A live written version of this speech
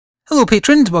Hello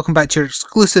patrons, welcome back to your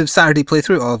exclusive Saturday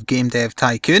playthrough of Game Dev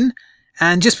Tycoon.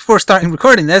 And just before starting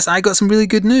recording this, I got some really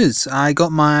good news. I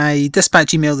got my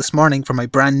dispatch email this morning for my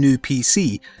brand new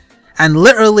PC. And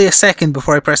literally a second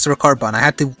before I pressed the record button, I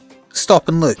had to stop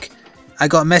and look. I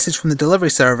got a message from the delivery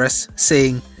service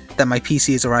saying that my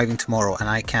PC is arriving tomorrow and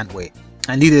I can't wait.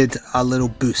 I needed a little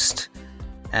boost.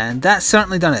 And that's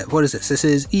certainly done it. What is this? This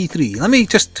is E3.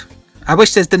 I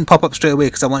wish this didn't pop up straight away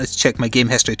because I wanted to check my game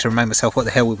history to remind myself what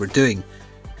the hell we were doing.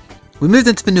 We moved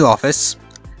into the new office.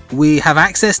 We have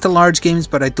access to large games,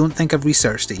 but I don't think I've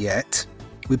researched it yet.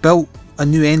 We built a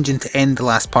new engine to end the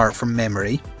last part from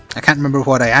memory. I can't remember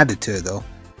what I added to it though.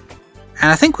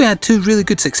 And I think we had two really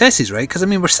good successes, right? Because I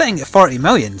mean, we're sitting at 40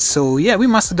 million, so yeah, we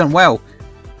must have done well.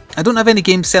 I don't have any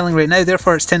games selling right now,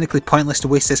 therefore it's technically pointless to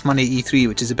waste this money at E3,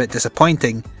 which is a bit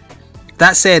disappointing.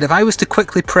 That said, if I was to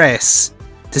quickly press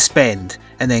to spend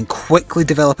and then quickly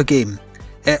develop a game,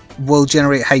 it will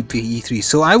generate hype for E3.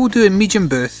 So I will do a medium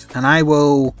booth, and I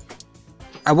was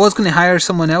going to hire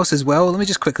someone else as well. Let me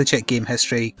just quickly check game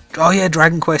history. Oh yeah,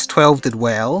 Dragon Quest 12 did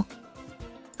well.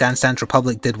 Dance Dance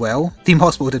Republic did well. Theme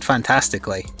Hospital did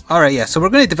fantastically. Alright, yeah, so we're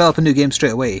going to develop a new game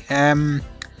straight away.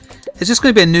 It's just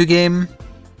going to be a new game.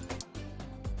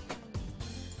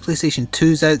 PlayStation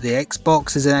 2's out, the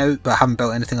Xbox is out, but I haven't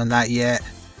built anything on that yet.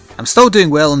 I'm still doing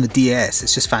well on the DS,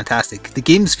 it's just fantastic. The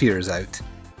Game Sphere is out.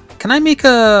 Can I make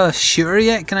a shooter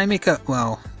yet? Can I make a...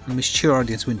 well, a mature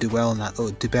audience wouldn't do well on that though,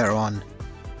 it'd do better on.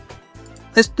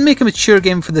 Let's make a mature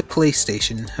game for the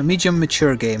PlayStation. A medium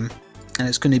mature game. And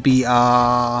it's going to be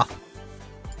an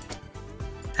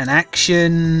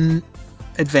action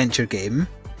adventure game.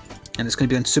 And it's going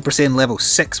to be on Super Saiyan level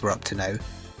 6 we're up to now.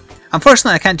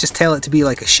 Unfortunately I can't just tell it to be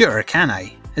like a shooter, can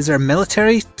I? Is there a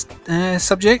military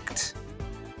subject?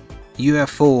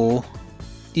 UFO.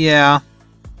 Yeah,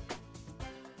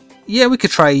 we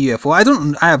could try a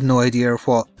UFO. I have no idea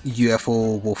what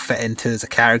UFO will fit into as a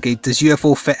category. Does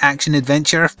UFO fit action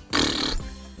adventure?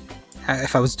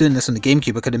 If I was doing this on the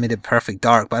GameCube, I could have made it perfect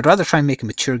dark, but I'd rather try and make a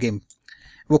mature game.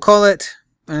 We'll call it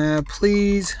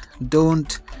Please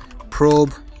Don't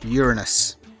Probe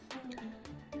Uranus.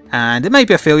 And it might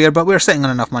be a failure, but we're sitting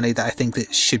on enough money that I think that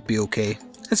it should be okay.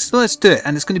 Let's do it,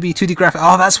 and it's going to be 2D graphics.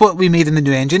 Oh, that's what we made in the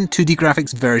new engine, 2D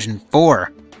graphics version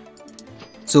 4.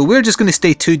 So we're just going to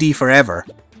stay 2D forever.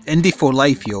 Indie for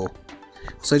life, yo.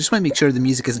 So I just want to make sure the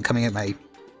music isn't coming out my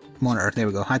monitor. There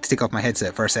we go. I had to take off my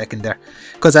headset for a second there.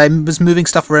 Because I was moving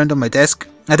stuff around on my desk.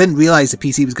 I didn't realise the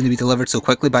PC was going to be delivered so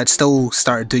quickly, but I'd still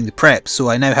started doing the prep. So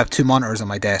I now have 2 monitors on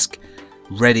my desk,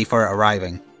 ready for it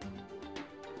arriving.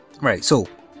 Right, so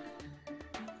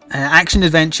action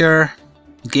adventure.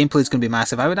 Gameplay is going to be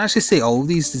massive. I would actually say all of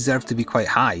these deserve to be quite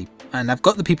high, and I've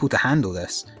got the people to handle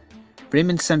this.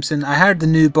 Raymond Simpson. I hired the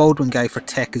new Baldwin guy for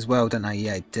tech as well, didn't I?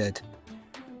 Yeah, I did.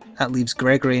 That leaves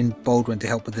Gregory and Baldwin to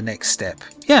help with the next step.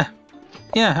 Yeah,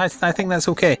 I think that's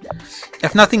okay.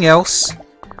 If nothing else,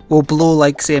 we'll blow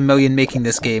like say $1 million making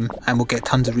this game, and we'll get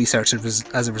tons of researchers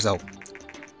as a result.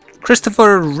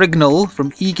 Christopher Rignall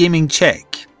from eGaming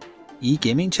Czech.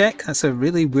 eGaming Czech? That's a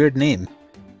really weird name.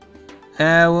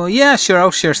 Well, yeah, sure,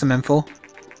 I'll share some info.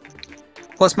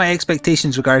 What's my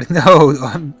expectations regarding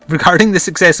the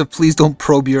success of Please Don't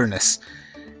Probe Uranus?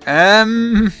 Do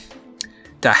I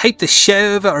hype the shit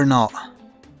out of it or not?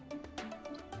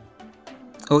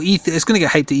 Oh, E3, it's going to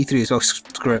get hyped at E3 as well.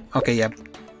 Screw it. Okay, yeah. I'm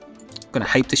going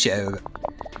to hype the shit out of it.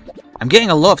 I'm getting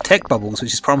a lot of tech bubbles,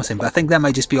 which is promising, but I think that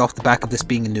might just be off the back of this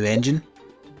being a new engine.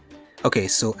 Okay,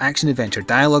 so action adventure.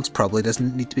 Dialogues probably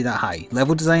doesn't need to be that high.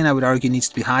 Level design I would argue needs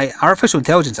to be high. Artificial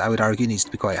intelligence I would argue needs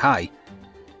to be quite high.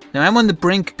 Now I'm on the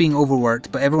brink of being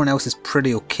overworked, but everyone else is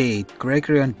pretty okay.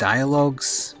 Gregory on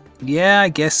dialogues? Yeah, I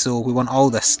guess so. We want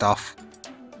all this stuff.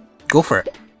 Go for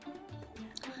it.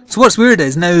 So what's weird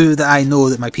is now that I know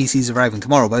that my PC is arriving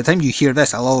tomorrow, by the time you hear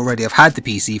this I'll already have had the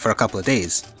PC for a couple of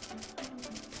days.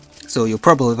 So you'll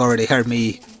probably have already heard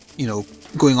me, you know,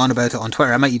 going on about it on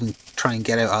Twitter. I might even try and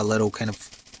get out a little kind of,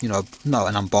 you know,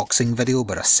 not an unboxing video,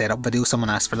 but a setup video.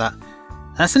 Someone asked for that.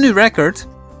 That's a new record,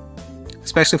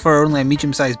 especially for only a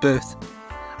medium-sized booth.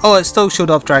 Oh, it still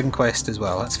showed off Dragon Quest as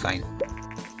well. That's fine.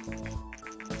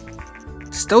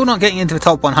 Still not getting into the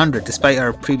top 100 despite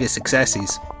our previous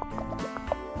successes.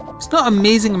 It's not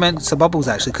amazing amounts of bubbles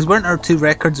actually, because weren't our 2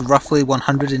 records roughly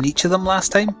 100 in each of them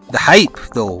last time? The hype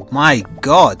though, my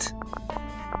god.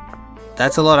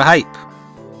 That's a lot of hype.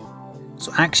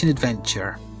 So action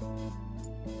adventure.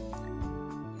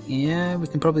 Yeah, we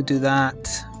can probably do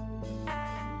that.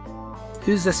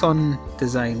 Who's this on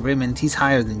design? Raymond, he's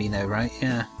higher than me now, right?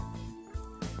 Yeah.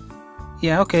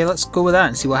 Yeah, okay, let's go with that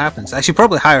and see what happens. I should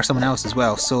probably hire someone else as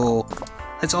well, so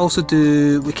Let's also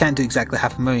do... We can't do exactly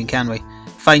 500,000, can we?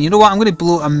 Fine, you know what? I'm going to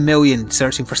blow 1,000,000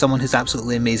 searching for someone who's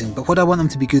absolutely amazing. But what do I want them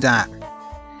to be good at?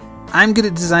 I'm good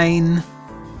at design.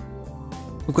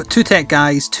 We've got 2 tech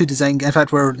guys, 2 design... In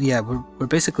fact, we're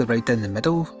basically right down the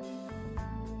middle.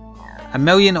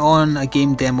 1,000,000 on a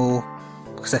game demo,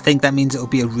 because I think that means it'll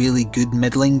be a really good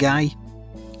middling guy.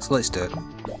 So let's do it.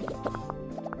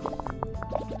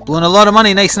 Blowing a lot of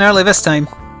money nice and early this time.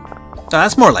 Oh,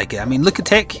 that's more like it. I mean, look at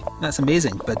tech. That's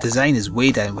amazing. But design is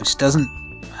way down, which doesn't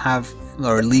have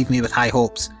or leave me with high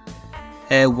hopes.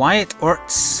 Wyatt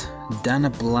Orts, Dana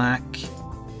Black,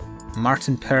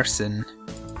 Martin Persson.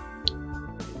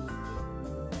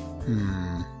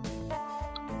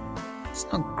 It's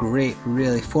not great,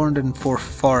 really. 400 and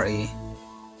 440.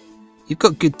 You've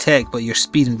got good tech, but your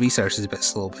speed and research is a bit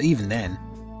slow. But even then,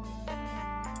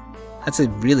 that's a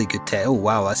really good tech. Oh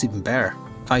wow, that's even better.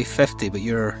 550, but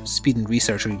your speed and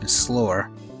research are even slower.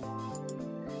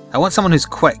 I want someone who's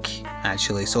quick,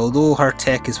 actually. So although her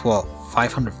tech is what,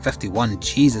 551,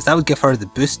 Jesus, that would give her the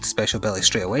boost special ability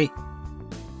straight away.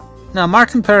 Now,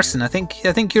 Martin Persson, I think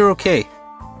you're okay.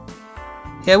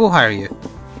 Yeah, we'll hire you.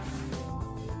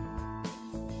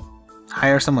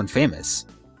 Hire someone famous.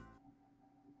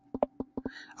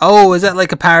 Oh, is that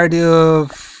like a parody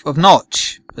of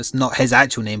Notch? It's not his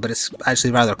actual name, but it's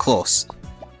actually rather close.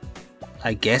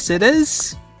 I guess it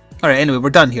is? Alright, anyway, we're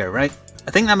done here, right?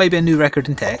 I think that might be a new record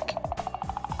in tech.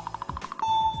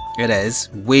 It is.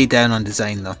 Way down on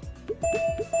design, though.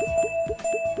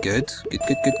 Good.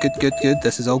 Good.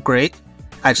 This is all great.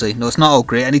 Actually, no, it's not all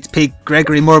great. I need to pay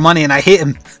Gregory more money and I hate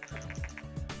him.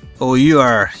 Oh, you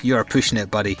are pushing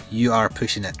it, buddy. You are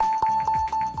pushing it.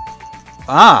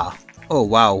 Ah! Oh,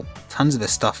 wow. Tons of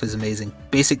this stuff is amazing.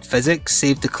 Basic physics,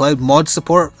 save to cloud, mod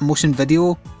support, motion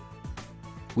video.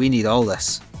 We need all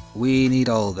this. We need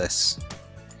all this.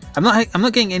 I'm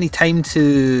not getting any time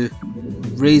to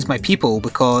raise my people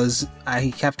because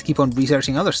I have to keep on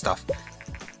researching other stuff.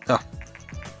 So.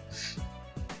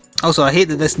 Also, I hate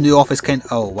that this new office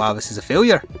oh wow, this is a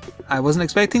failure. I wasn't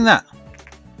expecting that.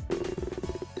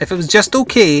 If it was just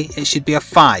okay, it should be a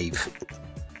 5.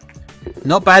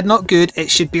 Not bad, not good,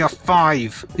 it should be a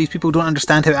 5. These people don't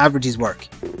understand how averages work.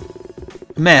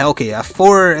 Meh, okay, a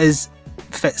 4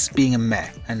 fits being a meh,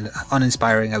 and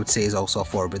uninspiring I would say is also a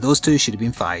 4, but those two should have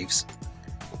been 5s.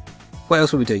 What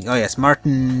else were we doing? Oh yes,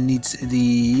 Martin needs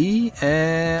the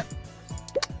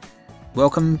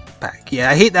welcome pack.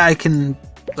 Yeah, I hate that I can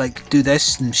like do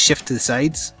this and shift to the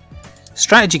sides.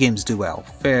 Strategy games do well.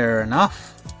 Fair enough.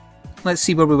 Let's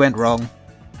see where we went wrong.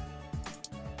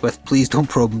 With please don't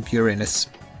probe Uranus.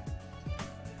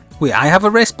 Wait, I have a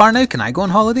rest bar now? Can I go on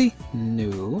holiday?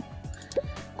 No.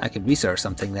 I can research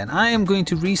something then. I am going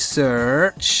to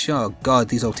research... Oh god,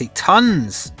 these all take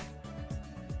tons!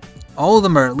 All of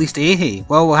them are at least 80.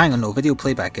 Well, hang on, no. Video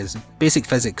playback isn't. Basic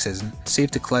physics isn't.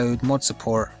 Save to cloud, mod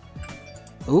support.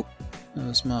 Oh, that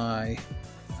was my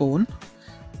phone.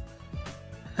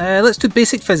 Let's do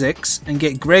basic physics and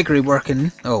get Gregory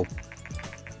working. Oh.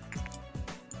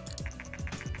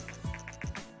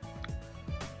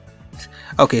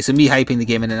 Okay, so me hyping the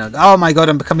game in and out. Oh my god,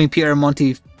 I'm becoming Peter and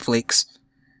Monty Flakes.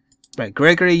 Right,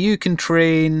 Gregory, you can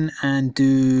train and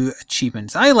do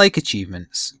achievements. I like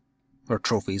achievements. Or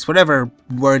trophies. Whatever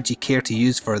word you care to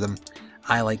use for them.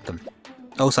 I like them.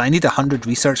 Also, I need 100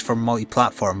 research for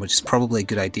multi-platform, which is probably a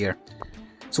good idea.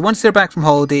 So once they're back from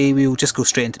holiday, we will just go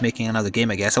straight into making another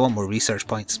game, I guess. I want more research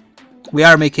points. We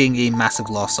are making a massive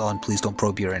loss on Please Don't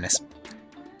Probe Uranus.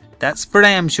 That's for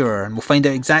damn sure, and we'll find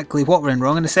out exactly what went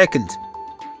wrong in a second.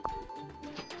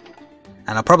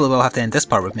 And I probably will have to end this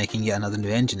part with making yet another new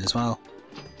engine as well.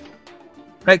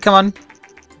 Right, come on.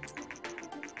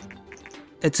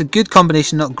 It's a good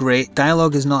combination, not great.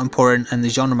 Dialogue is not important, and the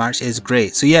genre match is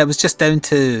great. So yeah, it was just down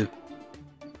to...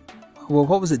 Well,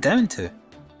 what was it down to?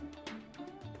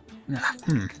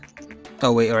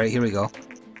 Oh wait, alright, here we go.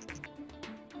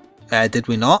 Did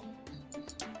we not?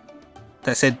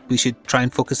 That said we should try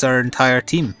and focus our entire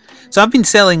team. So I've been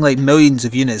selling like millions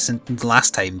of units the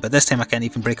last time, but this time I can't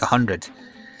even break 100.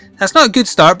 That's not a good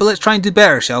start, but let's try and do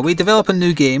better, shall we? Develop a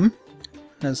new game.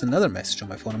 There's another message on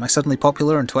my phone. Am I suddenly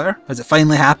popular on Twitter? Has it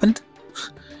finally happened?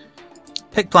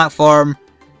 Pick platform.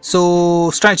 So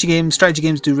strategy games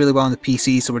do really well on the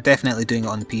PC, so we're definitely doing it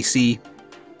on the PC.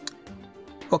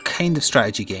 What kind of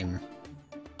strategy game?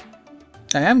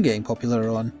 I am getting popular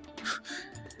on.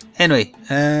 Anyway,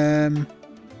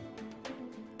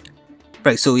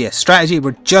 right, so yeah, strategy,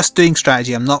 we're just doing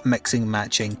strategy, I'm not mixing and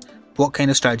matching. What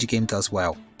kind of strategy game does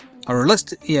well? Or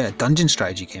yeah, dungeon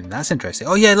strategy game, that's interesting.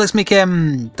 Oh yeah, let's make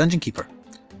Dungeon Keeper.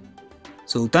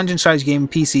 So dungeon strategy game,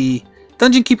 PC,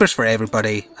 Dungeon Keeper's for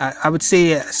everybody. I would say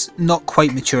it's not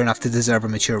quite mature enough to deserve a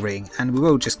mature rating, and we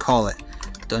will just call it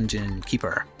Dungeon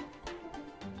Keeper.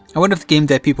 I wonder if the game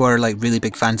dev people are like really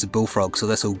big fans of Bullfrog, so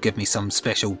this will give me some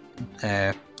special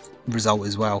result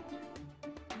as well.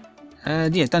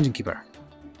 Yeah, Dungeon Keeper.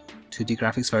 2D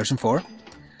graphics version 4.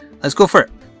 Let's go for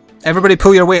it. Everybody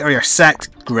pull your weight or you're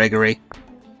sacked, Gregory.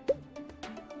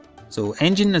 So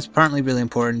engine is apparently really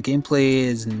important. Gameplay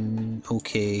is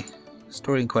okay.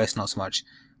 Story and quest not so much.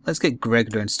 Let's get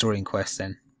Gregory and story and quest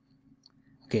then.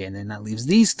 Okay, and then that leaves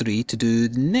these three to do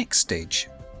the next stage.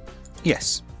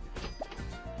 Yes.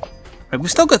 Right, we've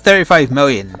still got 35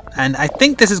 million, and I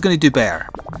think this is going to do better.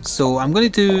 So I'm going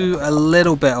to do a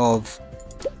little bit of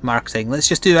marketing. Let's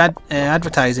just do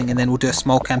advertising, and then we'll do a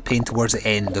small campaign towards the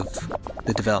end of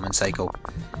the development cycle.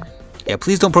 Yeah,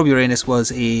 Please Don't Probe Uranus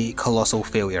was a colossal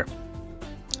failure.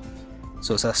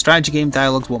 So it's a strategy game,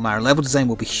 dialogues won't matter, level design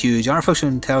will be huge, artificial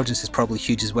intelligence is probably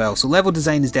huge as well. So level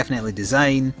design is definitely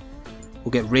design.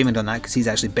 We'll get Raymond on that because he's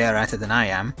actually better at it than I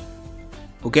am.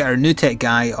 We'll get our new tech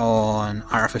guy on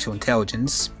artificial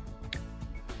intelligence.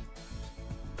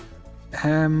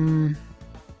 Yeah, and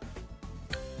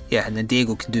then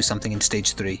Diego can do something in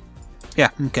stage 3.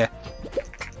 Yeah, okay.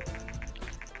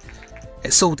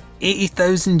 It sold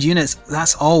 80,000 units,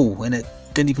 that's all, and it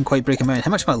didn't even quite break a million. How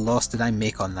much of a loss did I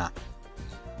make on that?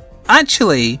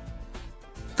 Actually,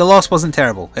 the loss wasn't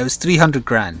terrible. It was 300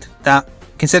 grand. That,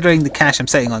 considering the cash I'm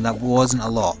sitting on, that wasn't a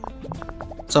lot.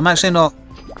 So I'm actually not,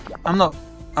 I'm not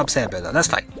upset about that. That's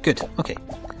fine. Good. Okay.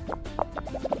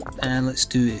 And let's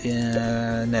do,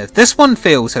 now if this one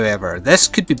fails, however, this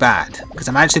could be bad, because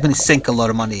I'm actually going to sink a lot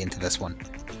of money into this one.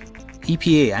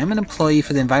 EPA, I'm an employee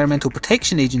for the Environmental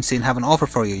Protection Agency and have an offer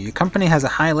for you. Your company has a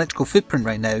high electrical footprint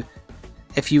right now.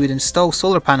 If you would install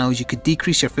solar panels, you could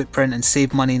decrease your footprint and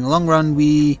save money in the long run.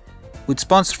 We would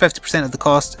sponsor 50% of the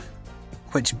cost,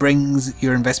 which brings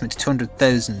your investment to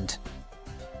 200,000.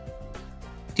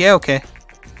 Yeah, okay.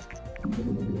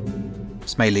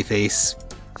 Smiley face.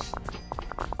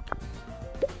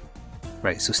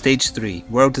 Right, so stage 3.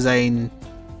 World design.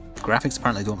 Graphics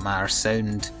apparently don't matter.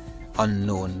 Sound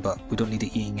unknown, but we don't need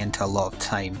it eating into a lot of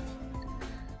time.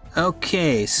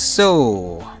 Okay,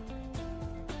 so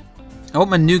I want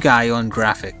my new guy on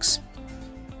graphics.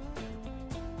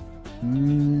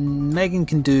 Megan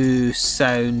can do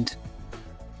sound,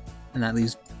 and that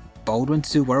leaves Baldwin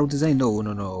to do world design.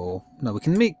 No, we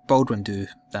can make Baldwin do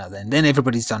that then. Then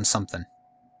everybody's done something.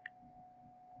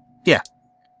 Yeah.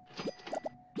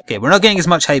 Okay, we're not getting as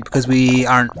much hype because we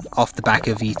aren't off the back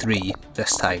of E3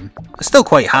 this time. It's still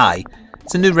quite high.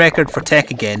 It's a new record for tech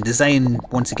again. Design,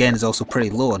 once again, is also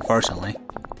pretty low, unfortunately.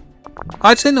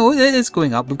 Actually, no, it is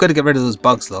going up. We've got to get rid of those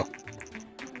bugs, though.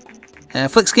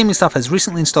 Flik's gaming staff has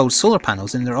recently installed solar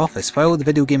panels in their office. While the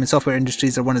video game and software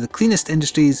industries are one of the cleanest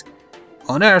industries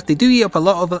on Earth, they do eat up a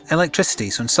lot of electricity,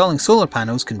 so installing solar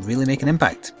panels can really make an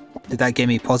impact. Did that give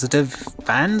me positive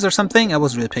fans or something? I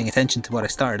wasn't really paying attention to what I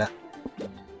started at.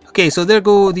 Okay, so there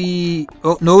go the...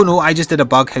 Oh, no, I just did a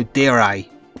bug. How dare I?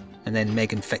 And then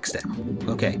Megan fixed it.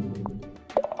 Okay.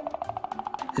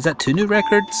 Is that 2 new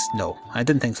records? No, I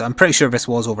didn't think so. I'm pretty sure this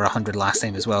was over 100 last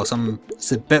time as well, so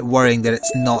it's a bit worrying that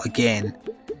it's not again.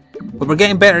 But we're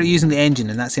getting better at using the engine,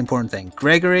 and that's the important thing.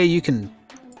 Gregory, you can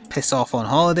piss off on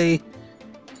holiday.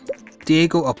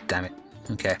 Diego, oh, damn it.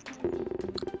 Okay.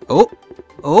 Oh.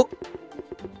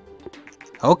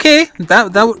 Okay,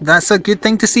 that's a good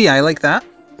thing to see. I like that.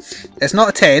 It's not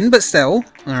a 10, but still.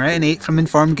 Alright, an 8 from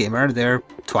Informed Gamer. They're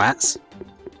twats.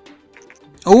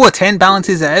 Oh, a 10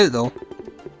 balances it out, though.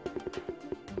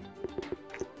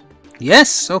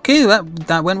 Yes, okay,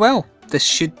 that went well. This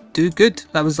should do good.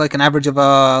 That was like an average of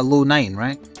a low 9,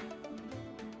 right?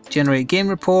 Generate game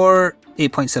report,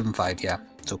 8.75, yeah.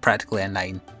 So practically a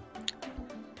 9.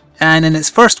 And in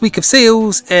its first week of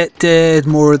sales, it did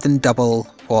more than double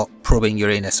what Probing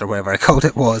Uranus or whatever I called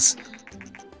it was.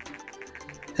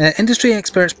 Industry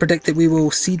experts predict that we will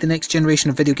see the next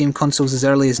generation of video game consoles as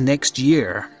early as next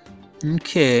year.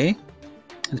 Okay.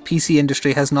 The PC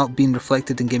industry has not been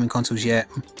reflected in gaming consoles yet.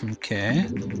 Okay.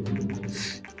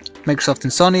 Microsoft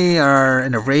and Sony are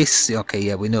in a race. Okay,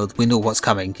 yeah, we know what's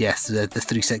coming. Yes, the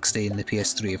 360 and the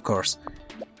PS3, of course.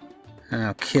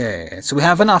 Okay, so we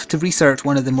have enough to research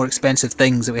one of the more expensive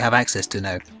things that we have access to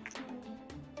now.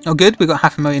 Oh good, we got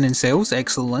 500,000 in sales.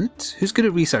 Excellent. Who's good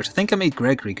at research? I think I made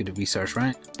Gregory good at research,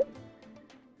 right?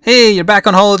 Hey, you're back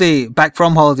on holiday. Back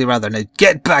from holiday, rather. Now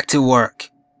get back to work.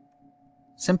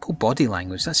 Simple body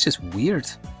language, that's just weird.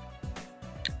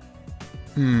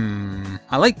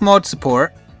 I like mod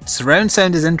support. Surround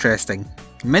sound is interesting.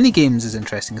 Mini games is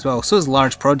interesting as well, so is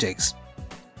large projects.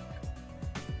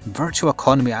 Virtual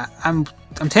economy. I'm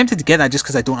tempted to get that just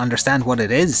because I don't understand what it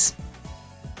is.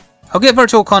 I'll get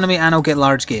virtual economy and I'll get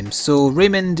large games. So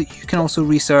Raymond, you can also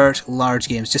research large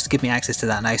games just to give me access to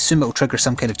that, and I assume it will trigger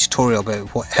some kind of tutorial about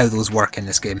how those work in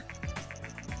this game.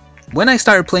 When I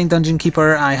started playing Dungeon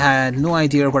Keeper, I had no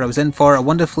idea what I was in for. A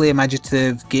wonderfully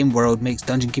imaginative game world makes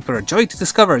Dungeon Keeper a joy to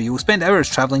discover. You will spend hours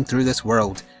travelling through this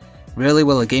world. Rarely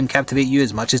will a game captivate you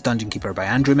as much as Dungeon Keeper by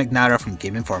Andrew McNara from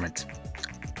Game Informant.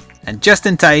 And just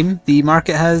in time, the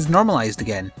market has normalised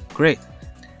again. Great.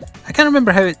 I can't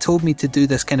remember how it told me to do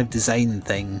this kind of design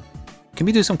thing. Can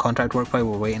we do some contract work while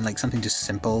we're waiting, like something just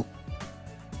simple?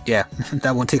 Yeah,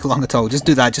 that won't take long at all. Just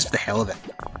do that just for the hell of it.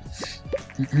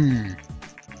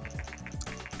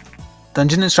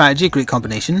 Dungeon and strategy, great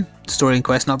combination. Story and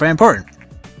quest, not very important.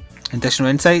 Additional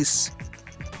insights.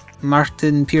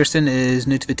 Martin Pearson is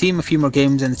new to the team. A few more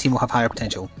games and the team will have higher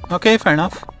potential. Okay, fair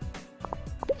enough.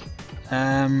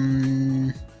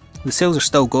 The sales are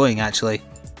still going, actually.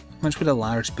 How much would a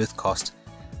large booth cost?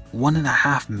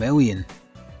 1.5 million.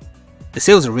 The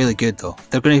sales are really good, though.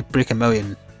 They're going to break 1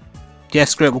 million. Yeah,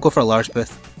 screw it. We'll go for a large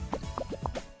booth.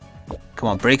 Come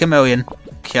on, break 1 million.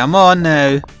 Come on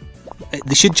now.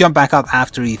 They should jump back up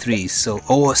after E3, so...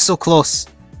 Oh, it's so close!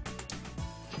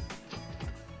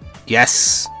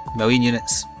 Yes! 1 million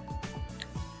units.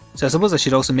 So I suppose I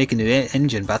should also make a new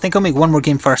engine, but I think I'll make one more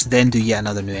game first, then do yet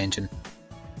another new engine.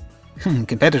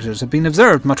 Competitors have been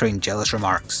observed muttering jealous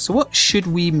remarks. So what should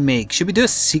we make? Should we do a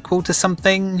sequel to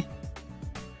something?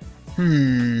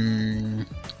 Now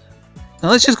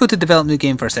let's just go to develop new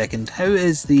game for a second. How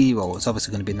is the... Well, it's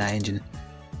obviously going to be in that engine.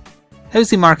 How's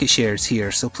the market shares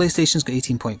here? So PlayStation's got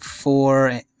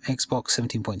 18.4, Xbox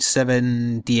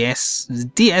 17.7, DS. The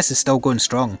DS is still going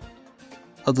strong.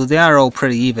 Although they are all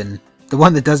pretty even. The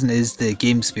one that doesn't is the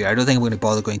GameSphere. I don't think I'm going to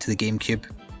bother going to the GameCube.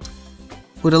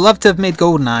 Would have loved to have made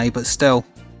GoldenEye, but still.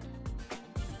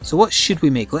 So what should we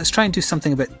make? Let's try and do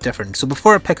something a bit different. So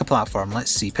before I pick a platform,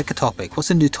 let's see. Pick a topic.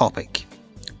 What's a new topic?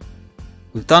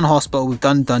 We've done Hospital, we've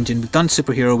done Dungeon, we've done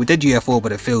Superhero, we did UFO,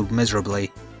 but it failed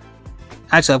miserably.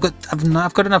 Actually,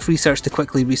 I've got enough research to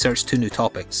quickly research 2 new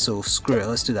topics, so screw it,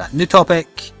 let's do that. New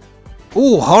topic.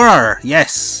 Oh, horror!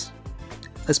 Yes!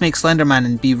 Let's make Slenderman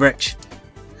and be rich.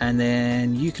 And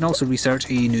then you can also research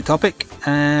a new topic.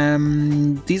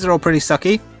 These are all pretty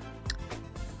sucky.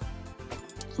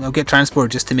 I'll get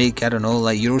Transport just to make, I don't know,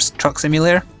 like Euro Truck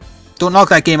Simulator. Don't knock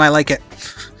that game, I like it.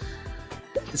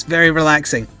 It's very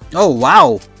relaxing. Oh,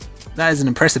 wow! That is an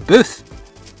impressive booth.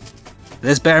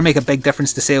 This better make a big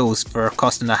difference to sales for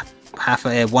costing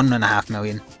 1.5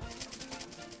 million.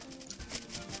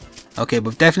 Okay,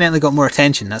 we've definitely got more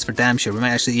attention, that's for damn sure. We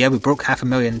might actually, yeah, we broke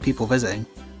 500,000 people visiting.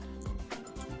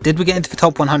 Did we get into the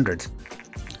top 100?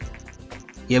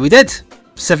 Yeah, we did!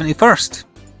 71st.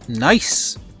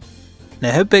 Nice!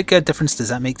 Now, how big a difference does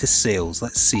that make to sales?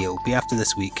 Let's see, it'll be after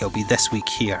this week, it'll be this week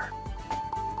here.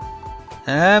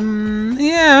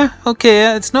 Yeah,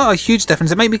 okay, it's not a huge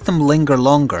difference. It might make them linger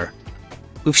longer.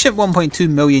 We've shipped 1.2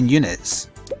 million units.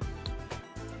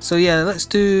 So yeah, let's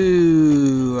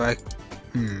do...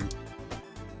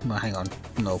 Well, hang on.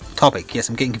 No, topic. Yes,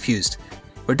 I'm getting confused.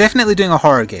 We're definitely doing a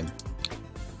horror game.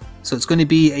 So it's going to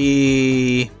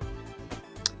be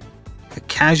a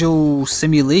casual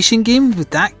simulation game.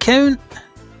 Would that count?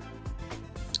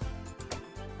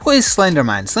 What is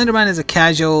Slenderman? Slenderman is a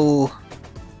casual...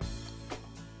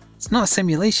 It's not a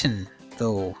simulation,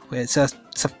 though. It's a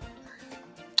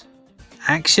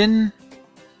action?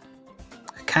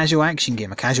 A casual action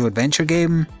game, a casual adventure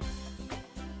game?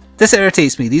 This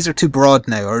irritates me. These are too broad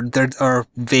now, or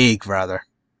vague, rather.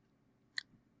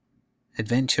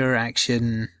 Adventure,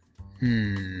 action...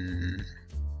 No,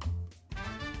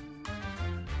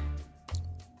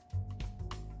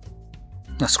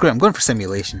 screw it, I'm going for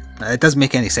simulation. It doesn't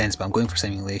make any sense, but I'm going for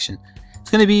simulation.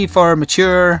 It's going to be for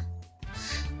mature...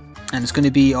 And it's going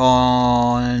to be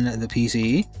on the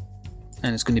PC.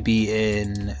 And it's going to be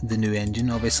in the new engine,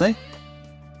 obviously.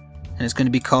 And it's going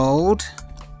to be called...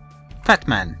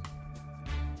 Fatman.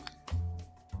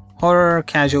 Horror,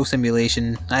 casual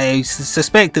simulation. I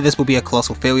suspect that this will be a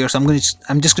colossal failure, so I'm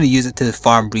just going to use it to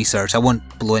farm research. I won't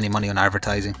blow any money on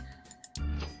advertising.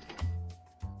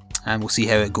 And we'll see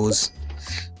how it goes.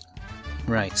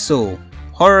 Right, so...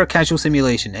 Horror, casual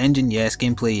simulation. Engine, yes.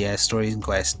 Gameplay, yes. Story and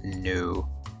quest, no.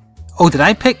 Oh, did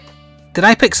I pick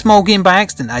small game by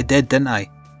accident? I did, didn't I?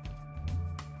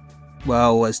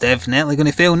 Well, it's definitely going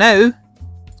to fail now.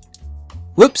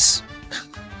 Whoops.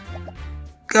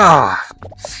 Gah.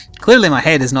 Clearly my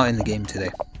head is not in the game today.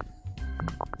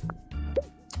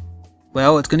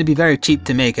 Well, it's going to be very cheap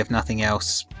to make if nothing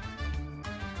else.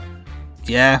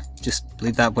 Yeah, just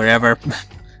leave that wherever.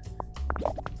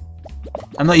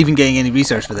 I'm not even getting any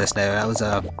research for this now. That was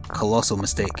a colossal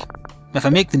mistake. If I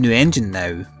make the new engine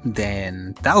now,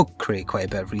 then that'll create quite a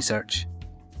bit of research.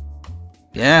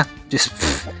 Yeah, just...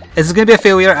 This is going to be a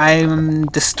failure. I'm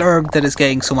disturbed that it's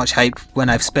getting so much hype when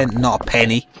I've spent not a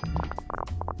penny.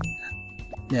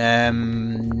 Yeah,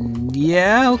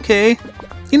 okay.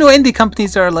 You know, indie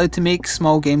companies are allowed to make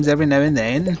small games every now and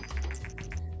then.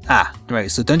 Ah, right,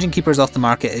 so Dungeon Keeper is off the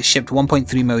market. It shipped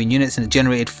 1.3 million units and it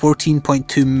generated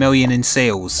 14.2 million in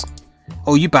sales.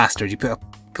 Oh, you bastard, you put a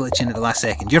glitch in at the last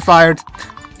second. You're fired.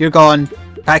 You're gone.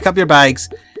 Pack up your bags.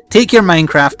 Take your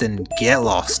Minecraft and get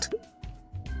lost.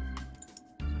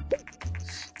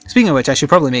 Speaking of which, I should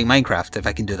probably make Minecraft if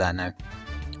I can do that now.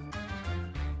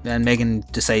 And Megan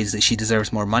decides that she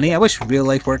deserves more money. I wish real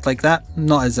life worked like that.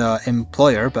 Not as an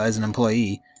employer, but as an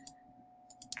employee.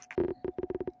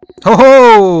 Ho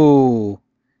ho!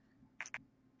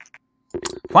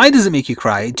 Why does it make you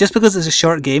cry? Just because it's a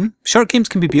short game? Short games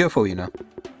can be beautiful, you know.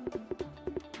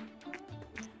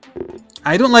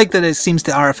 I don't like that it seems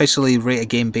to artificially rate a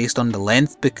game based on the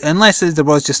length, unless there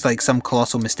was just like some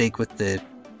colossal mistake with the...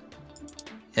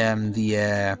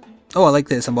 Oh, I like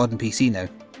that it's a modern PC now.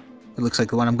 It looks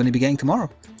like the one I'm going to be getting tomorrow.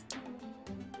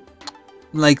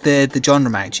 Like the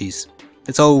genre matches.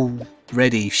 It's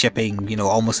already shipping, you know,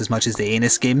 almost as much as the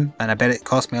Anus game, and I bet it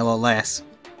cost me a lot less.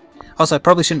 Also, I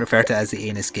probably shouldn't refer to it as the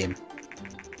Anus game.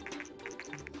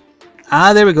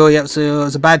 Ah, there we go, yep, so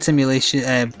it's a bad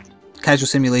simulation, casual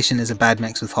simulation is a bad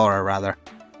mix with horror, rather.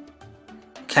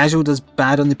 Casual does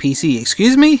bad on the PC.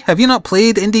 Excuse me? Have you not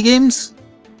played indie games?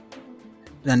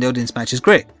 And the audience match is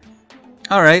great.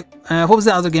 Alright, what was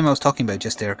that other game I was talking about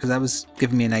just there? Because that was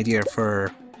giving me an idea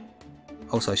for...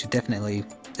 Also, I should definitely...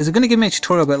 Is it going to give me a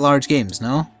tutorial about large games?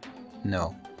 No?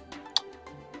 No.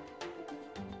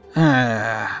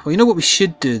 Well, you know what we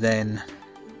should do then?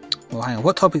 Well, hang on,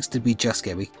 what topics did we just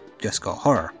get? We just got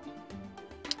horror.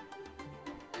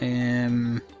 A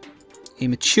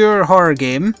mature horror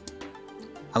game.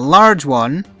 A large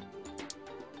one.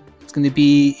 It's going to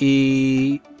be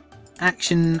a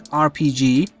action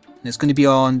RPG. And it's going to be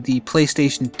on the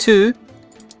PlayStation 2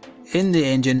 in the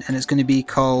engine, and it's going to be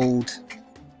called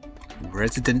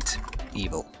Resident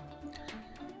Evil.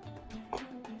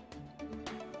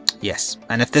 Yes,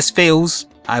 and if this fails,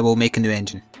 I will make a new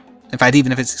engine. In fact,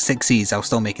 even if it succeeds, I'll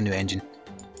still make a new engine.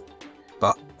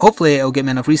 But hopefully it'll get me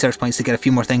enough research points to get a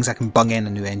few more things I can bung in a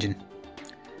new engine.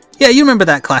 Yeah, you remember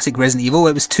that classic Resident Evil?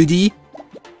 It was 2D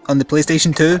on the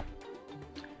PlayStation 2.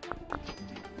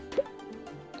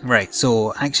 Right,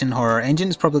 so action horror engine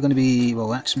is probably going to be,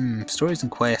 well, action, stories and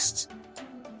quests,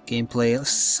 gameplay.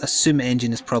 Let's assume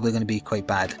engine is probably going to be quite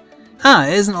bad. Ah,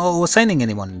 it isn't auto-assigning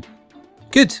anyone.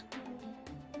 Good.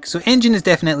 So engine is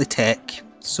definitely tech,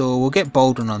 so we'll get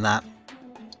Baldwin on that.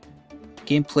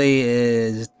 Gameplay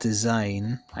is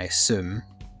design, I assume.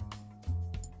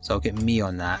 So I'll get me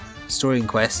on that. Story and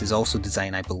quest is also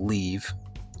design, I believe.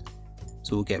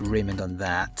 So we'll get Raymond on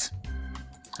that.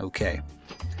 Okay.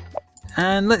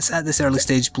 And let's, at this early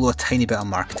stage, blow a tiny bit on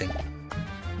marketing.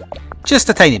 Just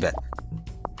a tiny bit.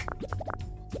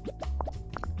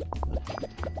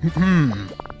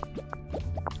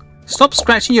 Stop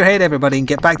scratching your head, everybody, and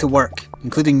get back to work,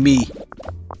 including me,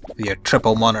 with your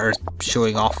triple monitors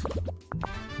showing off.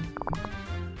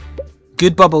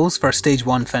 Good bubbles for stage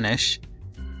 1 finish.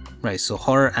 Right, so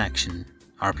horror action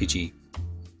RPG.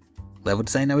 Level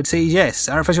design, I would say yes.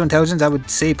 Artificial intelligence, I would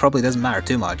say probably doesn't matter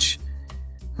too much.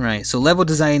 Right, so level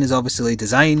design is obviously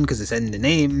design because it's in the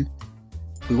name.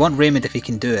 We want Raymond if he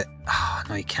can do it. Ah,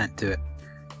 no, he can't do it.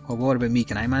 Well, what about me?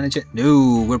 Can I manage it?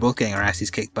 No, we're both getting our asses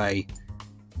kicked by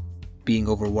being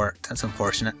overworked. That's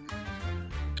unfortunate.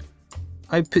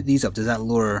 I put these up. Does that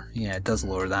lower? Yeah, it does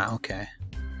lower that. Okay.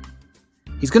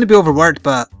 He's going to be overworked,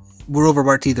 but we're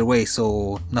overworked either way,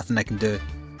 so nothing I can do.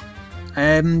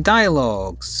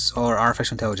 Dialogues or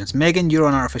artificial intelligence. Megan, you're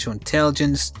on artificial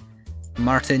intelligence.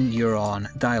 Martin, you're on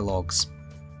dialogues.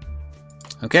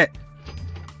 Okay.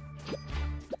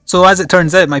 So as it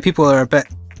turns out, my people are a bit...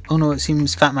 Oh no, it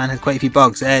seems Fat Man had quite a few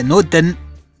bugs. No, it didn't.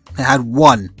 It had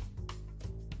one.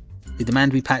 They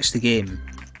demand we patch the game.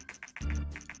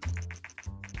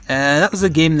 That was a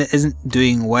game that isn't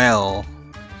doing well.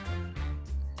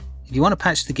 If you want to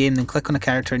patch the game, then click on a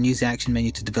character and use the action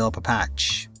menu to develop a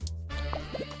patch.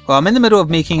 Well, I'm in the middle of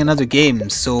making another game,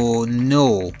 so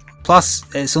no. Plus,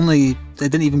 it's only... They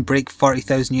didn't even break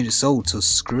 40,000 units sold, so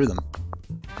screw them.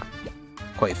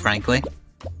 Quite frankly.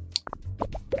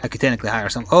 I could technically hire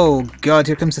some... Oh god,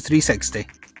 here comes the 360.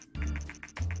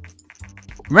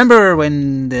 Remember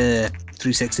when the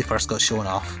 360 first got shown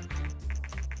off?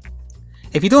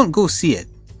 If you don't go see it,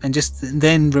 and just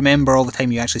then remember all the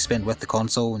time you actually spent with the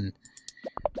console and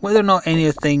whether or not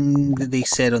anything that they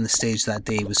said on the stage that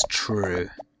day was true.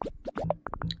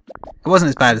 It wasn't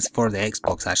as bad as for the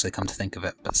Xbox, actually, come to think of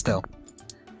it, but still.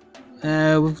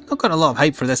 We've not got a lot of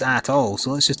hype for this at all,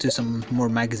 so let's just do some more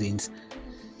magazines.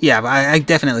 Yeah, but I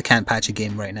definitely can't patch a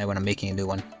game right now when I'm making a new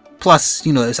one. Plus,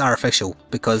 you know, it's artificial,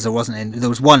 because there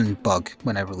was one bug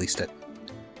when I released it.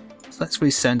 So let's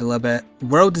resound a little bit.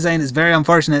 World design is very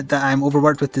unfortunate that I'm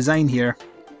overworked with design here.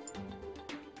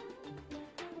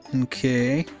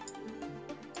 Okay.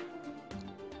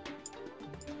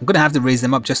 I'm going to have to raise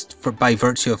them up just by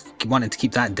virtue of wanting to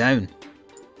keep that down.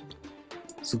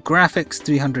 So graphics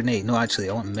 308. No, actually,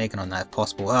 I want Megan on that if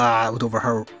possible. Ah, I would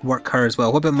overwork her as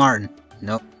well. What about Martin?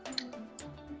 Nope.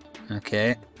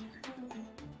 Okay.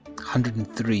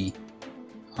 103.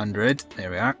 100.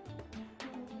 There we are.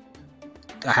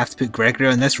 I have to put Gregory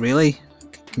on this, really?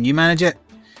 Can you manage it?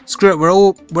 Screw it,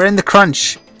 we're in the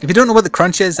crunch. If you don't know what the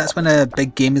crunch is, that's when a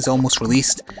big game is almost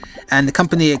released, and the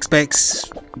company expects,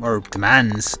 or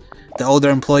demands, that all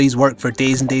their employees work for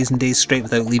days and days and days straight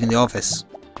without leaving the office.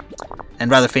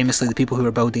 And rather famously, the people who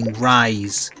were building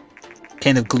Rise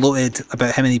kind of gloated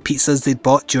about how many pizzas they'd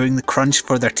bought during the crunch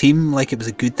for their team, like it was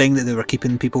a good thing that they were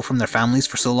keeping people from their families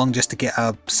for so long just to get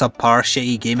a subpar,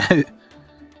 shitty game out.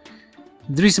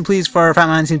 The recent pleas for Fat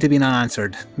Man seem to be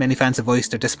unanswered. Many fans have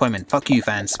voiced their disappointment. Fuck you,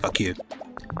 fans. Fuck you.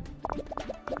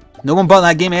 No one bought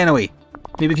that game anyway.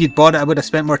 Maybe if you'd bought it, I would have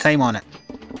spent more time on it.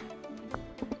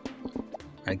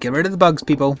 Right, get rid of the bugs,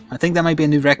 people. I think that might be a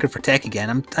new record for tech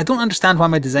again. I don't understand why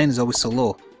my design is always so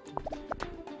low.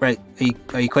 Right,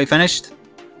 are you quite finished?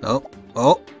 Oh,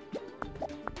 oh.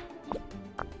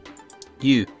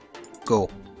 You, go.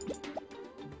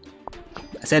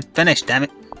 I said finish, damn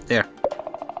it. There.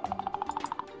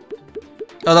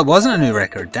 Oh, that wasn't a new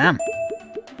record, damn.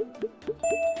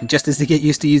 And just as they get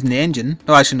used to using the engine...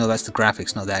 Oh, actually no, that's the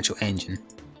graphics, not the actual engine.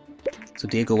 So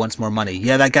Diego wants more money.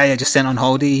 Yeah, that guy I just sent on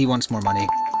holiday, he wants more money.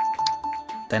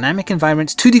 Dynamic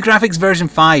environments, 2D graphics version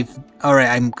 5. Alright,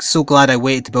 I'm so glad I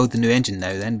waited to build the new engine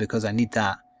now then, because I need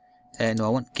that. No, I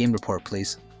want game report,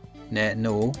 please.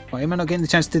 No. Why am I not getting the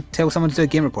chance to tell someone to do a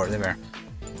game report? There we are.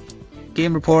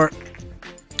 Game report.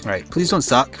 Right, please don't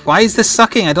suck. Why is this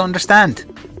sucking? I don't understand.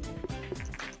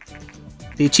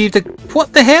 They achieved a...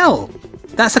 What the hell?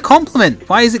 That's a compliment.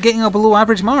 Why is it getting a below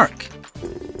average mark?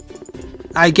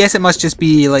 I guess it must just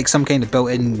be like some kind of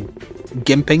built-in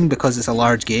gimping because it's a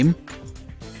large game.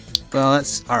 Well,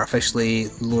 that's artificially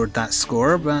lowered that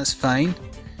score, but that's fine.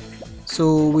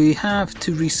 So we have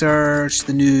to research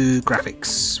the new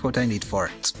graphics. What do I need for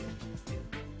it?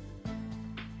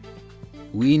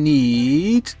 We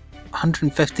need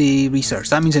 150 research.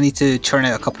 That means I need to churn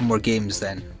out a couple more games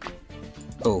then.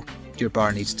 Oh, your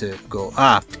bar needs to go.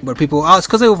 Ah, where people... Oh, it's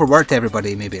because I overworked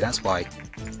everybody, maybe, that's why.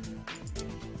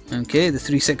 Okay, the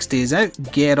 360 is out.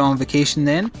 Get on vacation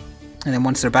then. And then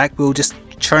once they're back, we'll just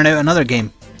churn out another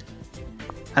game.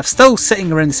 I'm still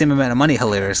sitting around the same amount of money,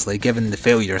 hilariously, given the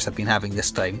failures I've been having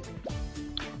this time.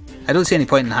 I don't see any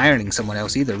point in hiring someone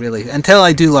else either, really, until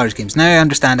I do large games. Now I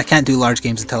understand I can't do large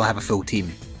games until I have a full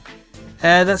team.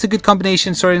 That's a good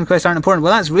combination. Story and quest aren't important.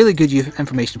 Well, that's really good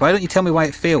information. Why don't you tell me why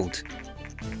it failed?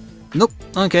 Nope.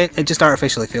 Okay, it just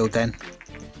artificially failed then.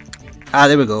 Ah,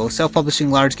 there we go. Self-publishing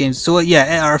large games. So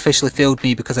yeah, it artificially failed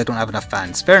me because I don't have enough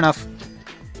fans. Fair enough.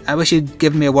 I wish you'd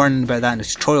given me a warning about that in a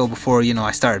tutorial before, you know,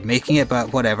 I started making it,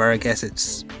 but whatever, I guess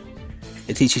it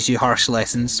teaches you harsh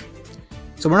lessons.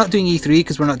 So we're not doing E3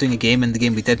 because we're not doing a game, and the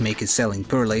game we did make is selling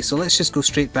poorly, so let's just go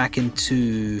straight back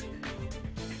into...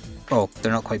 Oh,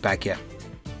 they're not quite back yet.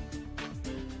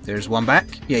 There's one back.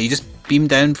 Yeah, you just beam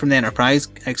down from the Enterprise.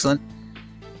 Excellent.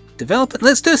 Develop it.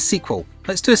 Let's do a sequel.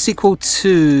 Let's do a sequel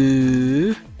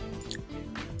to...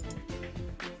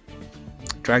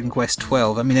 Dragon Quest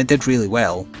 12. I mean, it did really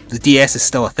well. The DS is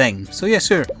still a thing. So yeah,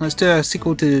 sure. Let's do a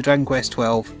sequel to Dragon Quest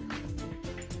 12.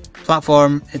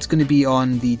 Platform, it's going to be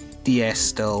on the DS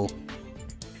still.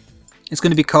 It's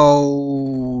going to be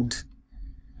called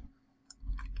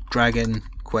Dragon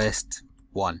Quest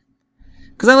 1.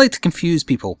 Because I like to confuse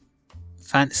people.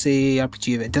 Fantasy,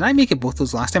 RPG... Did I make it both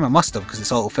those last time? I must have, because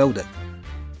it's auto-filled it.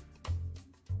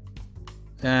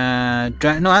 No,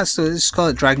 let's just call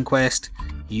it Dragon Quest.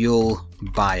 You'll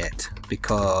buy it,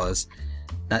 because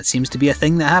that seems to be a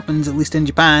thing that happens, at least in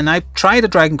Japan. I tried a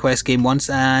Dragon Quest game once,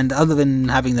 and other than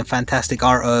having the fantastic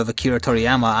art of Akira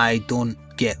Toriyama, I don't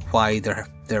get why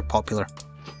they're popular.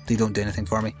 They don't do anything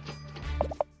for me.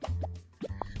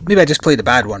 Maybe I just played a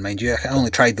bad one, mind you. I only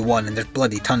tried the one, and there's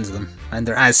bloody tons of them, and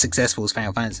they're as successful as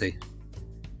Final Fantasy.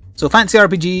 So, fantasy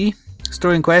RPG,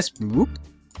 story and quest, whoop.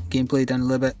 Gameplay done a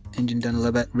little bit, engine done a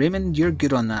little bit. Raymond, you're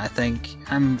good on that, I think.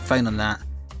 I'm fine on that.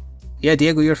 Yeah,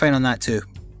 Diego, you're fine on that too.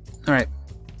 Alright.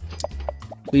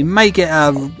 We might get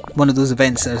one of those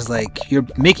events that's like, you're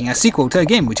making a sequel to a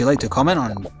game. Would you like to comment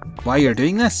on why you're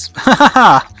doing this?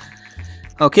 Hahaha!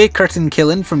 Okay, curtain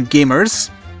killing from Gamers.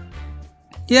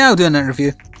 Yeah, I'll do an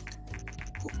interview.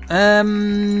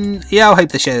 Yeah, I'll hype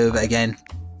the shit out of it again.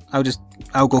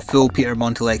 I'll go full Peter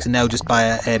Montelex and now just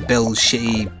buy Bill's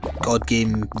shitty God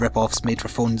game rip-offs made for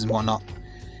phones and whatnot.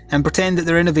 And pretend that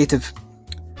they're innovative.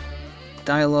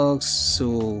 Dialogues,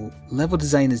 so level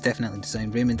design is definitely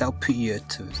designed. Raymond, that'll put you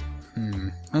to...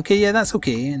 Okay, yeah, that's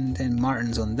okay. And then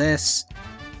Martin's on this.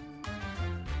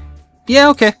 Yeah,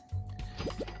 okay.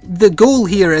 The goal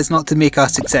here is not to make a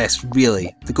success,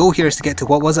 really. The goal here is to get to,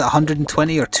 what was it,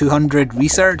 120 or 200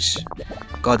 research?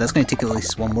 God, that's going to take at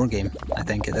least one more game, I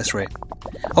think, at this rate.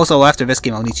 Also, after this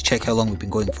game, I'll need to check how long we've been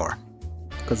going for.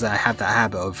 Because I have that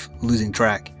habit of losing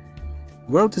track.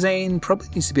 World design probably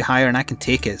needs to be higher and I can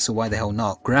take it, so why the hell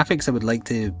not? Graphics I would like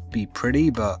to be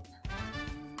pretty, but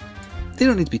they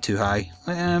don't need to be too high.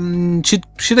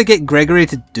 Should I get Gregory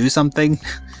to do something?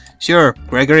 Sure,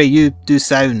 Gregory, you do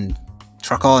sound.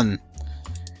 Truck on.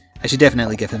 I should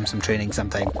definitely give him some training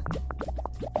sometime.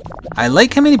 I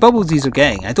like how many bubbles these are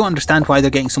getting. I don't understand why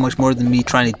they're getting so much more than me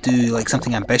trying to do like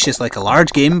something ambitious like a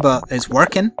large game, but it's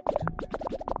working.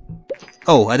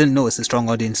 Oh, I didn't notice the strong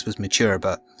audience was mature,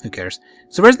 but who cares.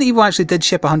 So Resident Evil actually did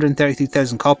ship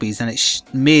 133,000 copies and it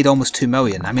made almost 2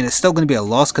 million. I mean, it's still going to be a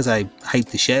loss because I hyped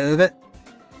the shit out of it.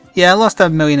 Yeah, I lost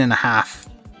 1.5 million.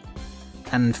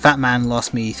 And Fat Man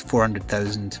lost me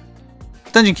 400,000.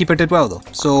 Dungeon Keeper did well though,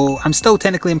 so I'm still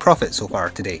technically in profit so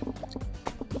far today.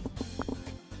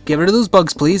 Get rid of those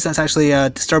bugs please, that's actually a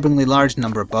disturbingly large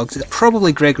number of bugs. It's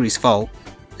probably Gregory's fault.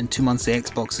 In 2 months the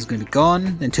Xbox is going to be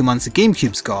gone, in 2 months the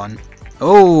GameCube's gone.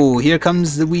 Oh, here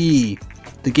comes the Wii.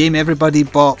 The game everybody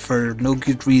bought for no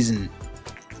good reason.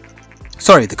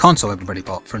 Sorry, the console everybody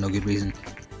bought for no good reason.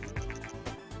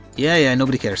 Yeah,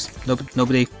 nobody cares.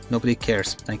 Nobody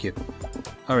cares. Thank you.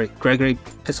 Alright, Gregory,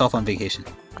 piss off on vacation.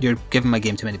 You're giving my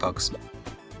game too many bugs.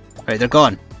 Right, they're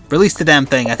gone. Release the damn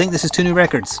thing. I think this is 2 new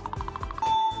records.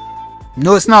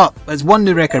 No, it's not. It's 1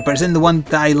 new record, but it's in the one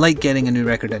that I like getting a new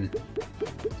record in.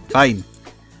 Fine.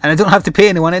 And I don't have to pay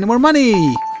anyone any more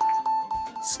money!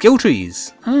 Skill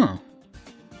trees. Oh.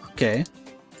 Okay.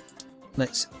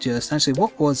 Let's just... Actually,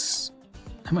 what was...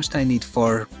 How much do I need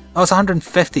for... Oh, it's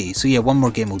 150. So yeah, 1 more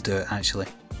game will do it, actually.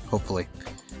 Hopefully.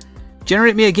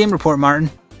 Generate me a game report, Martin.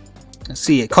 Let's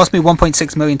see, it cost me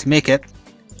 1.6 million to make it.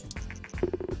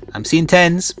 I'm seeing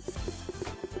 10s.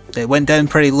 It went down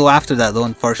pretty low after that though,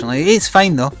 unfortunately. It's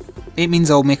fine though. It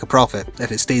means I'll make a profit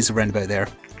if it stays around about there.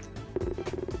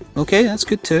 Okay, that's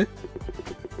good too.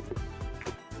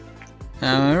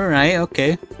 Alright,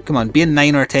 okay. Come on, be a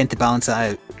 9 or a 10 to balance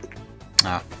that out.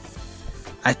 Ah.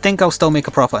 I think I'll still make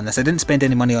a profit on this. I didn't spend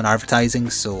any money on advertising,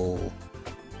 so...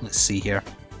 Let's see here.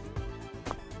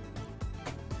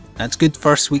 That's good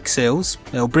first week sales.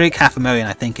 It'll break 500,000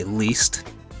 I think at least.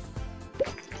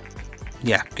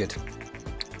 Yeah, good.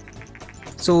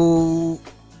 So...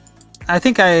 I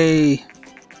think yeah,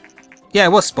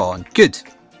 it was spot on. Good.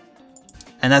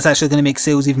 And that's actually going to make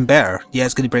sales even better. Yeah,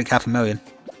 it's going to break 500,000.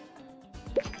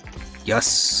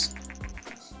 Yes.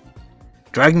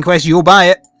 Dragon Quest, you'll buy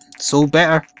it. So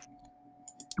better.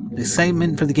 The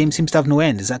excitement for the game seems to have no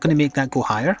end. Is that going to make that go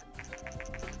higher?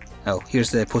 Oh, here's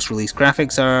the post-release.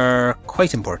 Graphics are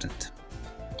quite important.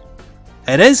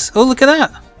 It is? Oh, look at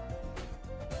that.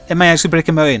 It might actually break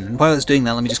 1,000,000. And while it's doing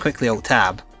that, let me just quickly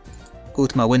Alt-Tab. Go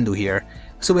to my window here.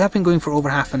 So we have been going for over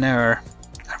half an hour.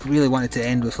 I really wanted to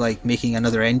end with like making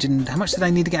another engine. How much did I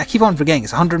need to get? I keep on forgetting.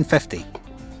 It's 150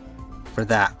 for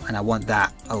that. And I want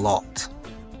that a lot.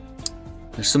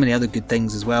 There's so many other good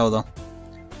things as well though.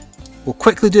 We'll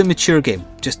quickly do a mature game.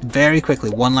 Just very quickly.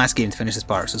 One last game to finish this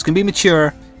part. So it's going to be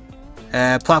mature.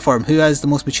 Platform. Who has the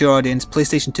most mature audience?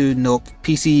 PlayStation 2? Nope.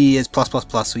 PC is +++.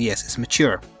 So yes, it's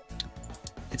mature.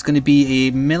 It's going to be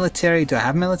a military. Do I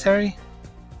have military?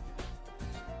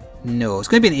 No. It's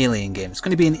going to be an alien game. It's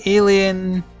going to be an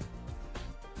alien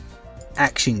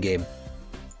action game.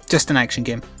 Just an action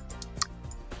game.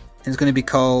 And it's going to be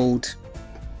called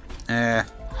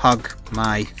Hug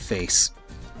My Face.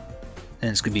 And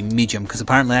it's going to be medium because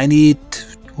apparently I need,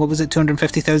 what was it,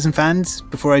 250,000 fans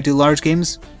before I do large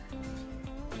games?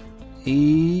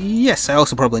 Yes, I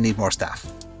also probably need more staff.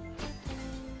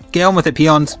 Get on with it,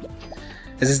 peons.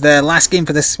 This is the last game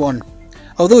for this one.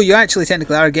 Although you actually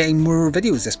technically are getting more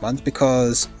videos this month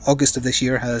because August of this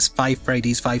year has 5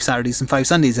 Fridays, 5 Saturdays and 5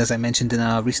 Sundays as I mentioned in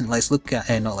a recent Let's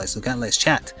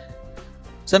Chat.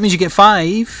 So that means you get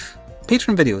 5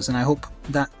 Patreon videos and I hope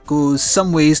that goes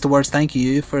some ways towards thank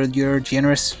you for your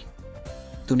generous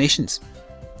donations.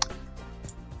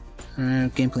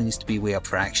 Gameplay needs to be way up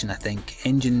for action, I think.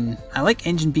 Engine, I like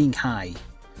engine being high.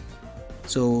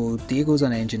 So Diego's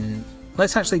on engine.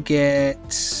 Let's actually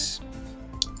get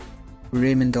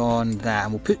Raymond on that,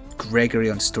 and we'll put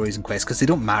Gregory on stories and quests because they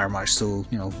don't matter much. So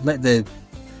you know, let the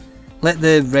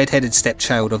red-headed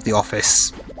stepchild of the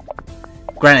office.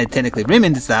 Granted, technically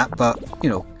Raymond is that, but you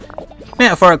know,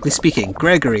 metaphorically speaking,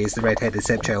 Gregory is the red-headed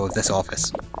stepchild of this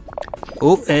office.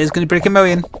 Oh, it is going to break 1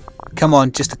 million. Come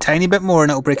on, just a tiny bit more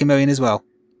and it'll break 1 million as well.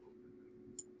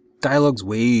 Dialogue's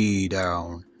way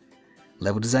down.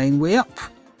 Level design way up.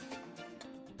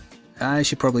 I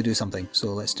should probably do something, so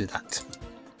let's do that.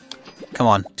 Come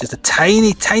on, just a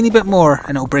tiny bit more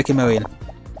and it'll break 1 million.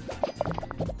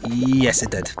 Yes,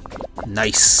 it did.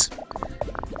 Nice.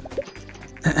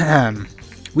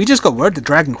 We just got word that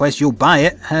Dragon Quest You'll Buy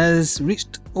It has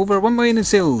reached over 1 million in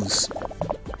sales.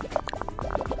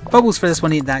 Bubbles for this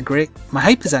one ain't that great. My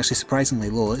hype is actually surprisingly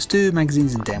low. Let's do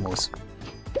magazines and demos.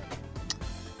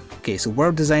 Okay, so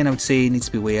world design I would say needs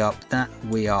to be way up. That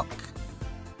way up.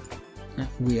 That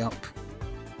way up.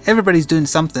 Everybody's doing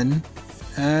something.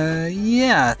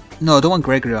 Yeah. No, I don't want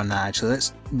Gregory on that actually.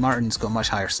 Martin's got much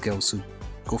higher skills, so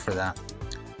go for that.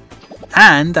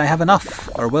 And I have enough,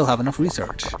 or will have enough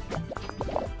research.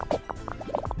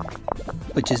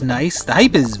 Which is nice. The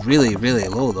hype is really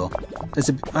low though.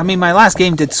 I mean, my last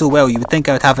game did so well, you would think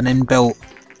I would have an inbuilt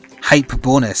hype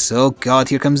bonus. Oh god,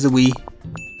 here comes the Wii.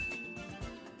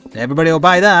 Everybody will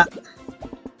buy that.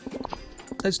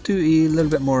 Let's do a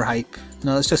little bit more hype.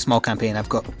 No, it's just a small campaign. I've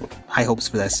got high hopes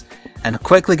for this. And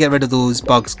quickly get rid of those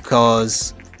bugs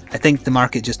because I think the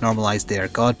market just normalized there.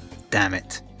 God damn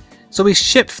it. So we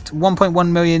shipped 1.1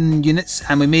 million units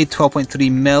and we made 12.3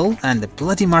 mil and the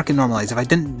bloody market normalized if I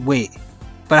didn't wait.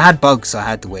 But I had bugs, so I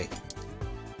had to wait.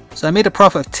 So I made a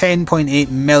profit of 10.8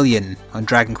 million on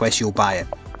Dragon Quest You'll Buy It.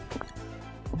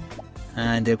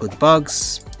 And there go the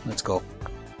bugs. Let's go.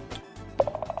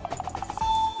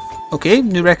 Okay,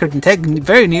 new record in tech,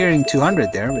 very nearing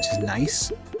 200 there, which is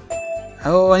nice.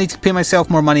 Oh, I need to pay myself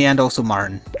more money and also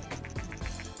Martin.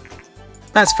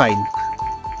 That's fine.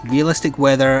 Realistic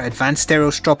weather, advanced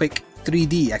stereoscopic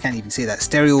 3D. I can't even say that.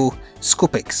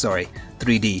 Stereoscopic, sorry,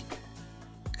 3D.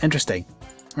 Interesting.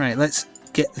 Right, let's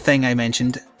get the thing I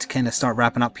mentioned to kind of start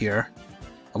wrapping up here.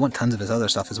 I want tons of his other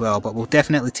stuff as well, but we'll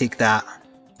definitely take that.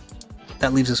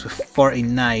 That leaves us with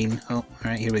 49. Oh,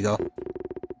 alright, here we go.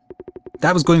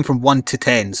 That was going from 1 to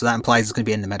 10, so that implies it's going to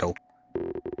be in the middle.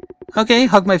 Okay,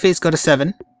 Hug My Face got a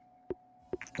 7.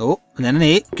 Oh, and then an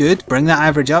 8. Good, bring that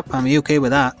average up. I'm okay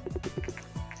with that.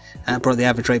 And that brought the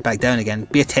average right back down again.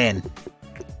 Be a 10.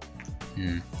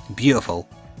 Beautiful.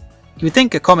 You would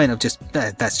think a comment of just,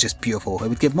 that's just beautiful. It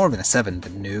would give more than a 7,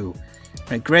 but no.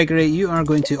 Right, Gregory, you are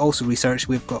going to also research.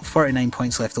 We've got 49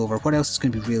 points left over. What else is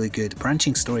going to be really good?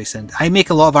 Branching story sound. I make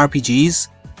a lot of RPGs,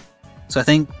 so I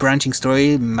think branching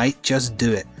story might just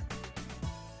do it.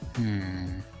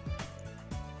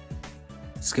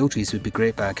 Skill trees would be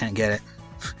great, but I can't get it.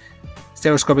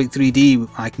 Stereoscopic 3D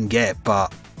I can get,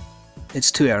 but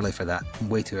it's too early for that.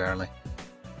 Way too early.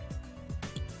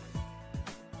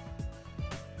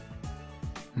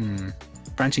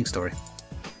 Branching story.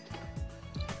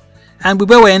 And we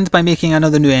will end by making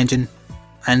another new engine,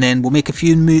 and then we'll make a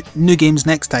few new games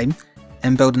next time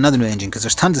and build another new engine because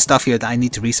there's tons of stuff here that I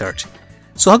need to research.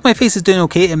 So Hug My Face is doing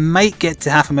okay. It might get to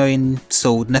 500,000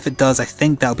 sold, and if it does, I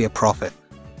think that'll be a profit.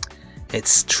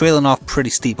 It's trailing off pretty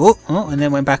steep. Oh, and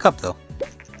then went back up though.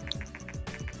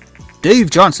 Dave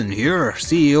Johnson here,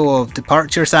 CEO of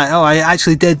Departure Sat. Oh, I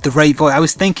actually did the right voice. I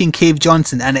was thinking Cave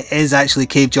Johnson, and it is actually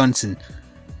Cave Johnson.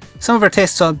 Some of our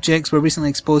test subjects were recently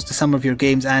exposed to some of your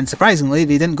games, and surprisingly,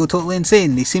 they didn't go totally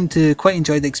insane. They seemed to quite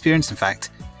enjoy the experience, in fact.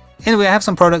 Anyway, I have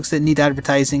some products that need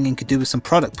advertising and could do with some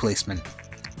product placement.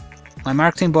 My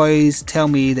marketing boys tell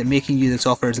me that making you this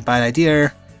offer is a bad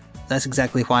idea. That's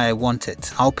exactly why I want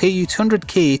it. I'll pay you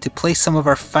 200k to place some of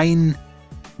our fine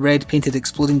red painted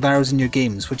exploding barrels in your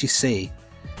games. What'd you say?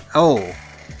 Oh.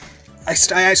 I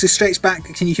actually stretched back.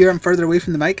 Can you hear I'm further away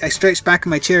from the mic? I stretched back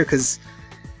in my chair because...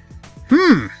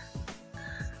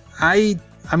 I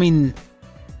mean,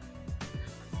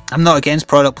 I'm not against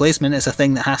product placement. It's a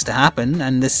thing that has to happen,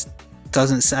 and this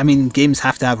doesn't... I mean, games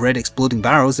have to have red exploding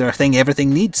barrels. They're a thing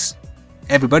everything needs.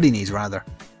 Everybody needs, rather.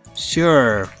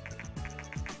 Sure.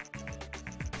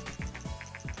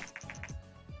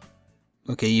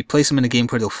 Okay, you place them in a game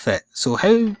where they'll fit. So how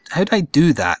do I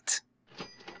do that?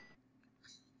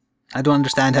 I don't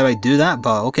understand how I do that,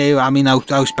 but okay. I mean, I'll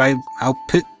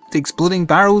put the exploding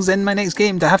barrels in my next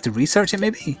game. Do I have to research it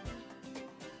maybe?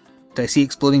 Do I see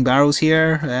exploding barrels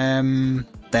here?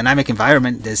 dynamic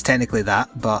environment is technically that,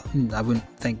 but I wouldn't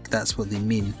think that's what they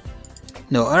mean.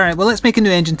 No, alright, well let's make a new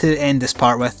engine to end this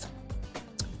part with.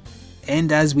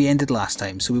 End as we ended last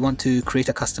time. So we want to create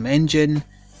a custom engine,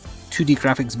 2D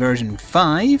graphics version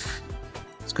 5.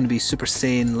 It's going to be Super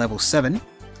Saiyan level 7.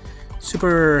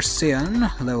 Super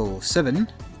Saiyan level 7.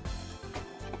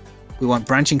 We want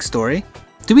branching story.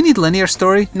 Do we need linear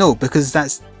story? No, because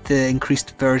that's the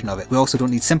increased version of it. We also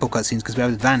don't need simple cutscenes because we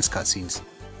have advanced cutscenes.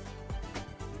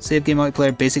 Save game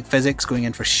multiplayer, basic physics going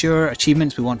in for sure.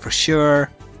 Achievements we want for sure.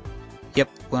 Yep,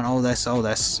 we want all this, all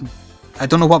this. I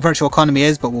don't know what virtual economy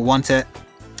is, but we'll want it.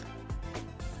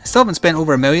 I still haven't spent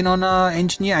over $1 million on an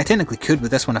engine yet. I technically could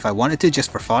with this one if I wanted to,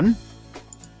 just for fun.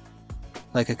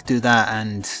 Like I could do that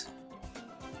and...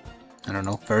 I don't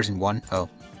know, version 1. Oh.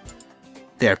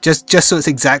 There, just so it's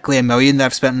exactly $1 million that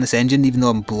I've spent on this engine, even though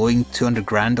I'm blowing 200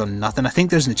 grand on nothing. I think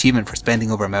there's an achievement for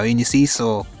spending over $1 million, you see,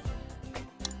 so...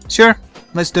 Sure,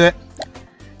 let's do it.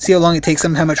 See how long it takes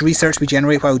them, how much research we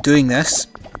generate while doing this.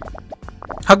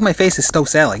 Hug My Face is still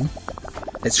selling.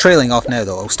 It's trailing off now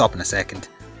though, I'll stop in a second.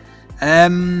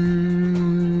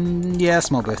 Yeah,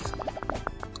 small booth.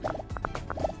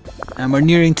 And we're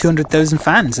nearing 200,000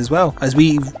 fans as well, as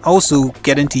we also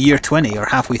get into year 20, or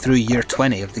halfway through year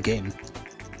 20 of the game.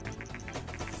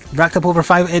 Racked up over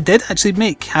 5, it did actually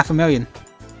make $500,000.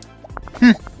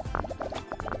 I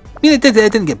mean it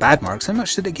didn't get bad marks. How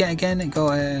much did it get again? It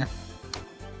got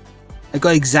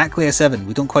exactly a 7.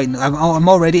 We don't quite know. I'm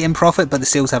already in profit, but the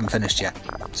sales haven't finished yet.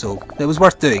 So it was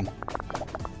worth doing.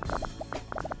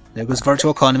 There goes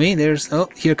virtual economy. There's, oh,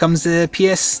 here comes the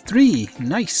PS3.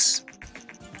 Nice.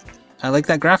 I like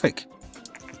that graphic.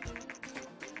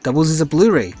 Doubles as a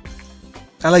Blu-ray.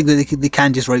 I like that they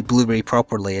can just write Blu-ray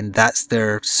properly, and that's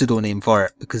their pseudonym for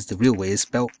it, because the real way is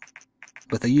spelt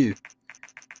with a U.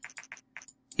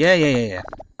 Yeah.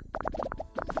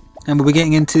 And we'll be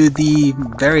getting into the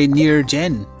very near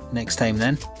gen next time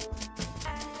then.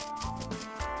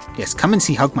 Yes, come and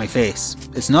see Hug My Face.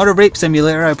 It's not a rape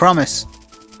simulator, I promise.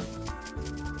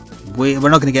 We're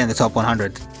not going to get in the top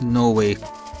 100. No way.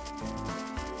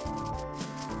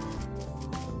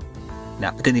 Nah,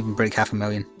 it didn't even break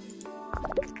 $500,000.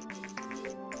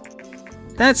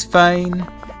 That's fine.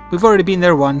 We've already been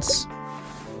there once.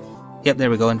 Yep, there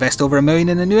we go. Invest over $1 million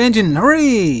in a new engine.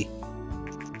 Hooray!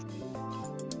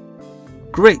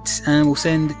 Great, and we'll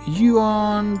send you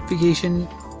on vacation.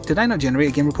 Did I not generate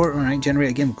a game report? Alright, generate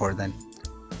a game report then.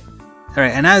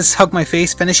 Alright, and as Hug My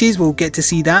Face finishes, we'll get to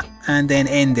see that, and then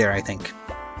end there, I think.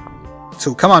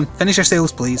 So come on, finish your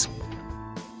sales, please.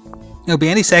 It'll be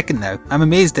any second now. I'm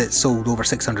amazed it sold over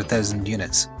 600,000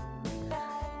 units.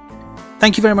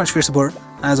 Thank you very much for your support,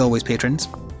 as always, patrons.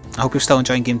 I hope you're still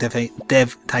enjoying Game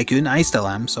Dev Tycoon. I still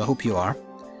am, so I hope you are.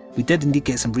 We did indeed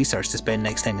get some research to spend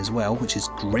next time as well, which is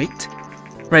great.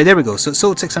 Right, there we go. So it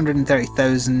sold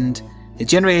 630,000. It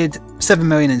generated 7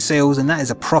 million in sales, and that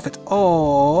is a profit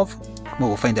of... Well,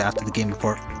 we'll find out after the game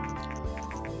report.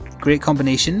 Great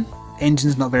combination.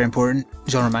 Engine's not very important.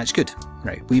 Genre match, good.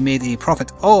 Right, we made a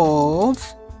profit of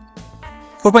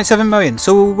 4.7 million.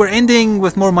 So we're ending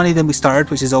with more money than we started,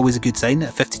 which is always a good sign,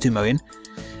 at 52 million.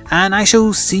 And I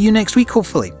shall see you next week,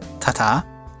 hopefully. Ta-ta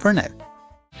for now.